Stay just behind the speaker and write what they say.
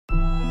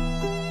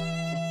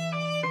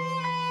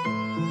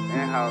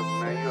house,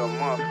 man. You a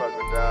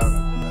motherfucker, dog.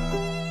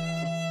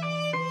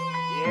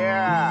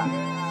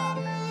 Yeah.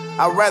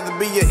 I'd rather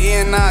be your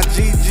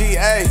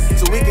N.i.g.g.a.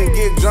 so we can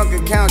get drunk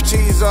and count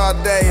cheese all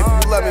day. If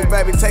you love me,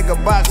 baby, take a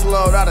box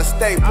load out of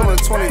state. Pulling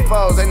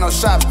 24s, ain't no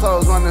shops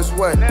closed on this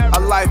way.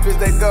 Our life is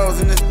they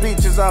goes and this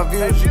beach is our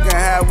views. You can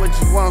have what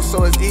you want,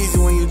 so it's easy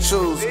when you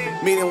choose.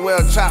 Meeting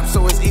well chopped,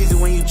 so it's easy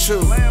when you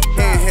choose.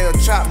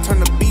 Handheld chop, turn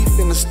the beef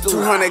into stew.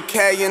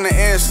 200K in the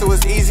air, so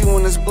it's easy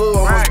when it's blue.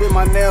 Almost bit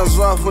my nails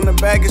off when the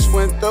baggage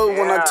went through.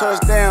 When I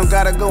touch down,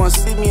 gotta go and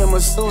see me a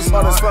masseuse.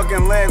 All this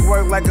fucking leg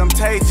work like I'm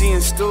N.i.g.g.a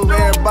and Stu.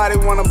 Everybody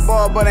wanna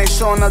ball, but ain't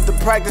showing up to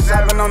practice.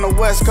 I've been on the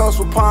west coast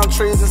with palm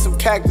trees and some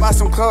cactus. Buy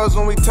some clothes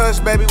when we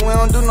touch, baby, we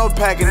don't do no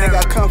packing. They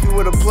got comfy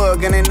with a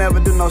plug and they never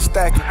do no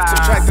stacking.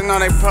 Subtracting all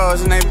they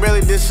pros and they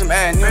really did some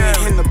adding. You ain't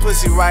hitting the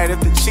pussy right if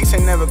the cheeks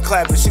ain't never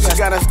clapping. She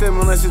got a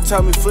stimulus and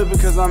told me flip it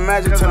cause I'm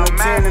magic. Turn the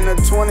 10 and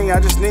the 20, I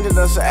just needed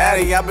us an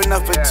addy. I've been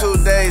up for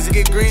 2 days,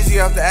 get greasy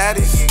off the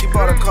addies. She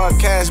bought a car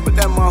cash, but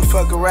that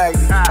motherfucker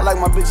raggedy. I like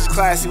my bitches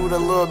classy with a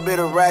little bit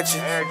of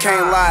ratchet.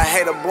 Can't lie,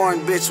 hate a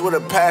boring bitch with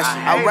a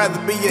passion. I'd rather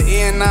be your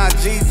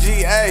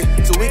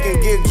N.i.g.g.a. so we can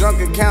get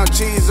drunk and count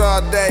cheese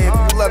all day. If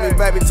you love me,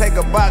 baby, take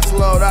a box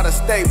load out of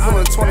state.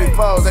 Pulling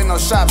 24s, ain't no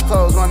shops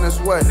closed on this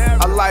way.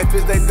 Our life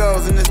is they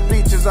goes and this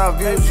beach is our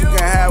views. You can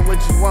have what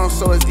you want,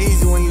 so it's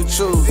easy when you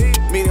choose.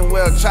 Meeting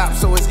well chopped,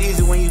 so it's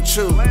easy when you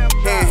choose.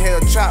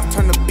 Handheld chop,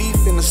 turn the beef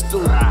into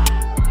stew.